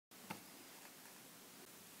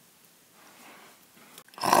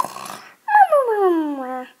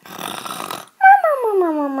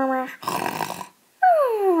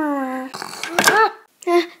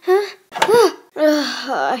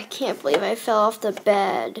can't believe I fell off the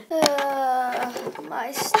bed.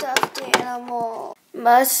 My stuffed animal.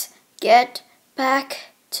 Must get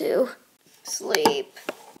back to sleep.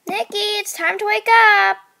 Nikki, it's time to wake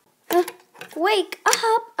up. Wake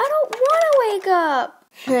up? I don't want to wake up.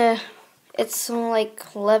 It's only like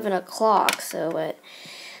 11 o'clock, so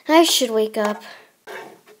I should wake up.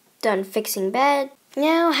 Done fixing bed.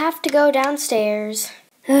 Now have to go downstairs.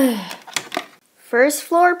 First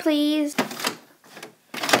floor, please.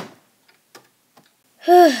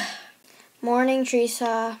 Morning,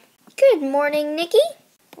 Teresa. Good morning, Nikki.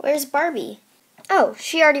 Where's Barbie? Oh,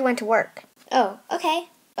 she already went to work. Oh, okay.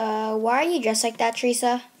 Why are you dressed like that,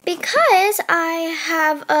 Teresa? Because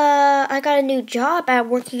I got a new job at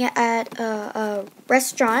working at a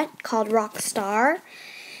restaurant called Rockstar.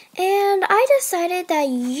 And I decided that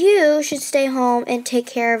you should stay home and take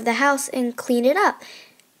care of the house and clean it up.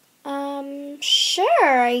 Sure,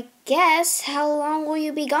 I guess. How long will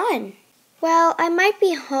you be gone? Well, I might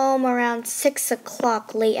be home around 6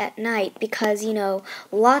 o'clock late at night because,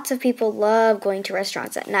 lots of people love going to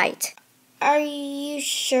restaurants at night. Are you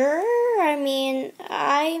sure? I mean,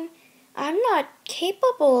 I'm not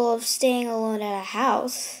capable of staying alone at a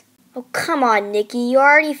house. Oh, come on, Nikki. You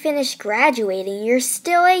already finished graduating. You're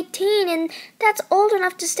still 18, and that's old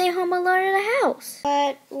enough to stay home alone in a house.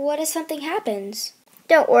 But what if something happens?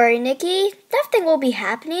 Don't worry, Nikki. Nothing will be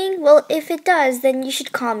happening. Well, if it does, then you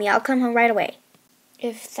should call me. I'll come home right away.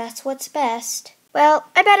 If that's what's best. Well,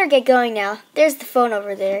 I better get going now. There's the phone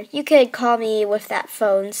over there. You could call me with that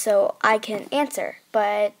phone so I can answer.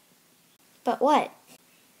 But what?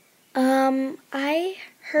 I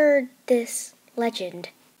heard this legend.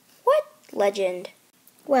 What legend?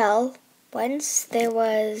 Well, once there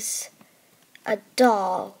was a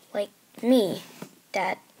doll like me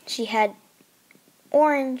that she had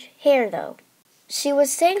orange hair, though. She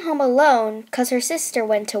was staying home alone because her sister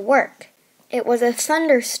went to work. It was a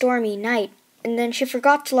thunderstormy night, and then she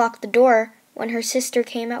forgot to lock the door when her sister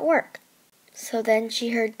came at work. So then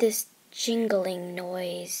she heard this jingling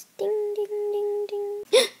noise. Ding, ding, ding, ding.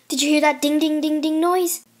 Did you hear that ding, ding, ding, ding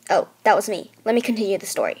noise? Oh, that was me. Let me continue the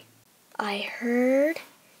story. I heard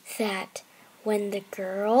that when the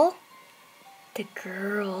girl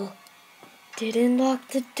didn't lock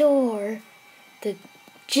the door, the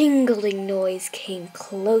jingling noise came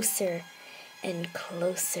closer and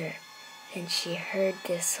closer, and she heard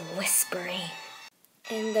this whispering.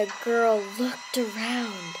 And the girl looked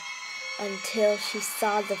around until she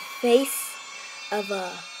saw the face of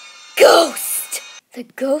a ghost. The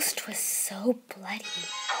ghost was so bloody.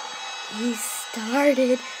 He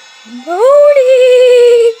started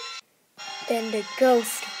moaning. Then the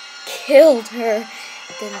ghost killed her.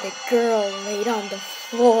 Then the girl laid on the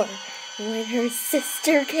floor. When her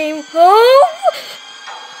sister came home,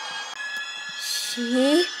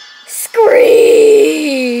 she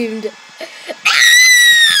screamed.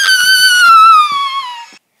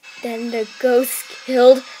 Then the ghost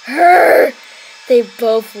killed her. They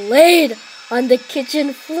both laid on the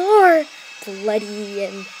kitchen floor, bloody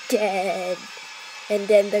and dead. And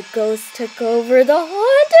then the ghost took over the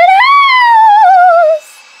haunted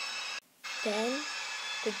house. Then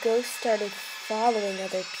the ghost started following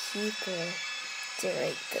other people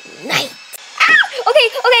during the night. Okay,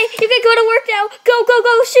 you can go to work now. Go,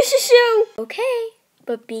 shoo. Okay,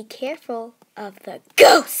 but be careful of the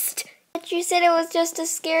ghost. But you said it was just a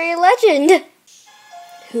scary legend.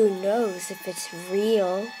 Who knows if it's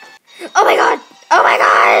real? Oh my god!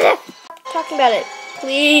 Stop talking about it,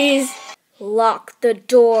 please. Lock the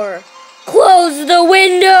door. Close the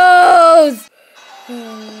windows.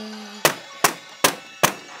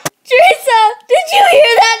 Teresa, did you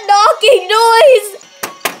hear that knocking noise?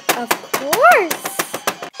 Of course.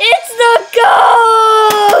 It's the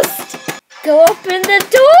ghost! Go open the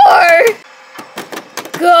door!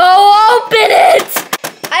 Go open it!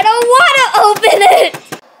 I don't want to open it!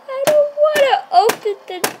 I don't want to open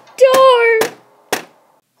the door!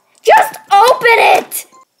 Just open it!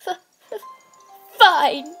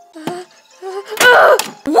 Fine.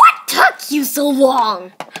 What took you so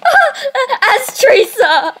long? Ask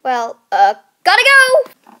Teresa. Well, gotta go.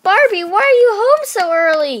 Barbie, why are you home so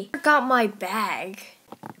early? I forgot my bag.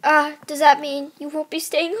 Does that mean you won't be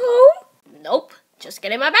staying home? Nope, just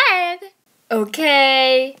getting my bag.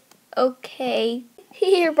 Okay.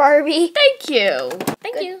 Here, Barbie. Thank you.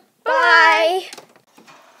 Thank you. Bye.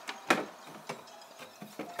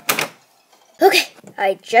 Okay,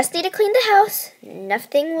 I just need to clean the house.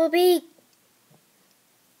 Nothing will be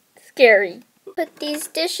scary. Put these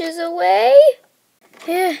dishes away.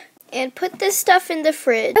 Yeah. And put this stuff in the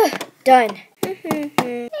fridge. Done.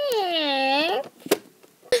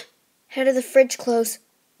 How did the fridge close?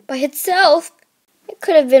 by itself. It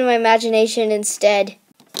could have been my imagination instead.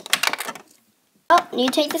 Oh, you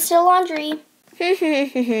take this to the laundry.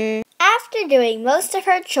 After doing most of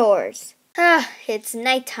her chores. It's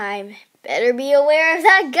nighttime. Better be aware of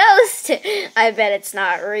that ghost. I bet it's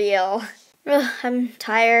not real. I'm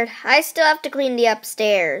tired. I still have to clean the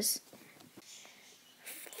upstairs.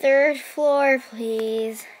 3rd floor,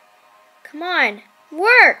 please. Come on.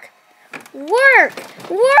 Work! Work!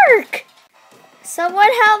 Work! Someone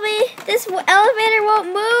help me. This elevator won't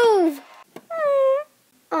move.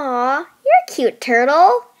 Aw, you're a cute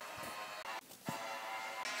turtle.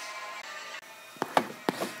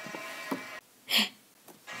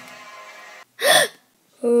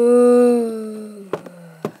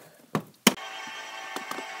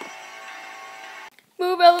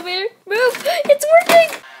 Move, elevator, move! It's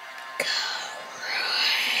working! Go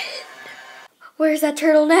run! Where's that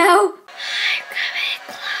turtle now? I'm coming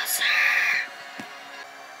closer.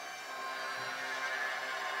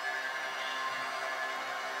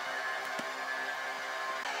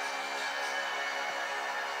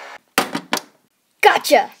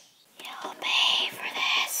 Gotcha! You'll pay for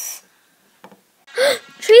this.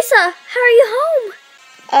 Teresa, how are you home?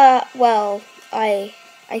 Well, I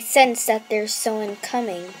sense that there's someone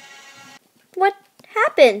coming. What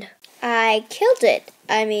happened? I killed it.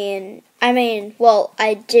 I mean, well,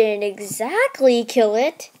 I didn't exactly kill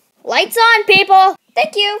it. Lights on, people!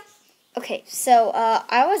 Thank you! Okay, so,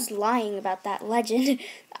 I was lying about that legend.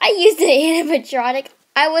 I used an animatronic.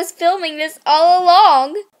 I was filming this all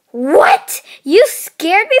along. What? You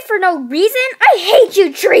scared me for no reason? I hate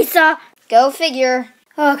you, Teresa! Go figure.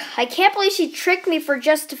 Ugh, I can't believe she tricked me for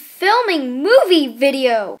just filming movie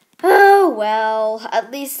video. Oh, well,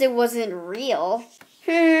 at least it wasn't real.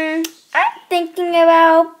 I'm thinking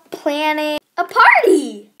about planning a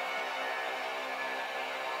party.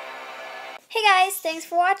 Hey guys, thanks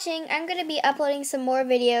for watching. I'm going to be uploading some more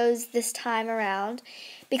videos this time around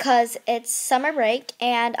because it's summer break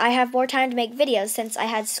and I have more time to make videos since I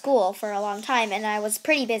had school for a long time and I was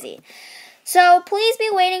pretty busy. So please be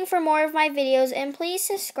waiting for more of my videos and please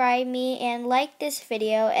subscribe me and like this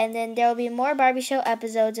video and then there will be more Barbie Show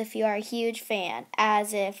episodes if you are a huge fan,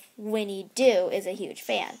 as if Winnie Doo is a huge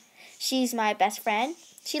fan. She's my best friend.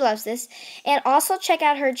 She loves this. And also check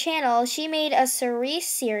out her channel. She made a Cerise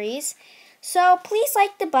series. So please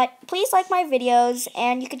like my videos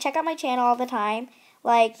and you can check out my channel all the time,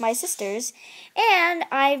 like my sister's. And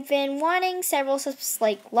I've been wanting lots of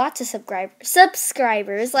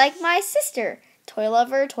subscribers like my sister, Toy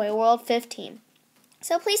Lover Toy World 15.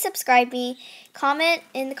 So please subscribe me, comment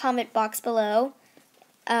in the comment box below,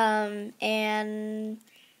 and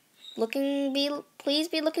please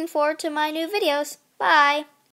be looking forward to my new videos. Bye.